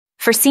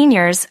For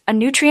seniors, a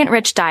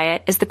nutrient-rich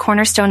diet is the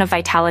cornerstone of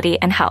vitality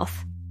and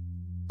health.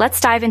 Let's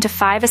dive into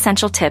 5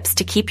 essential tips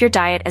to keep your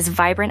diet as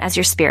vibrant as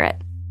your spirit.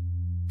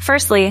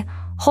 Firstly,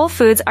 whole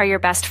foods are your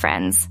best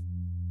friends.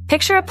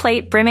 Picture a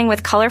plate brimming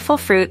with colorful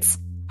fruits,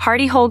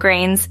 hearty whole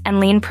grains, and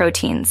lean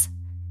proteins.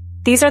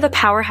 These are the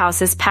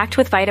powerhouses packed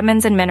with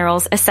vitamins and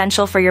minerals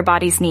essential for your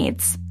body's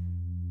needs.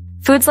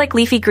 Foods like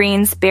leafy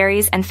greens,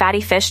 berries, and fatty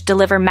fish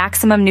deliver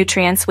maximum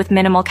nutrients with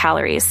minimal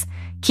calories,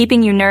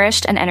 keeping you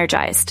nourished and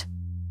energized.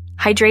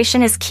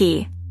 Hydration is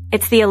key.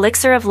 It's the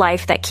elixir of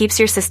life that keeps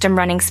your system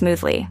running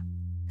smoothly.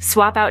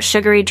 Swap out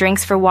sugary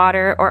drinks for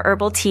water or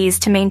herbal teas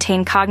to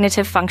maintain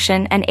cognitive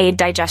function and aid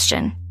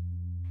digestion.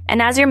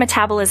 And as your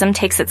metabolism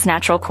takes its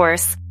natural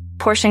course,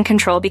 portion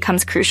control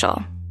becomes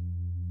crucial.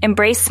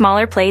 Embrace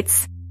smaller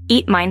plates,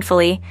 eat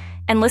mindfully,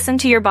 and listen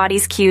to your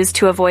body's cues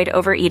to avoid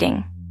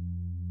overeating.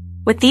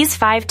 With these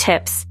 5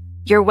 tips,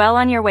 you're well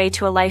on your way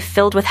to a life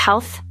filled with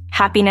health,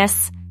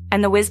 happiness,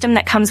 and the wisdom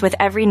that comes with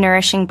every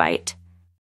nourishing bite.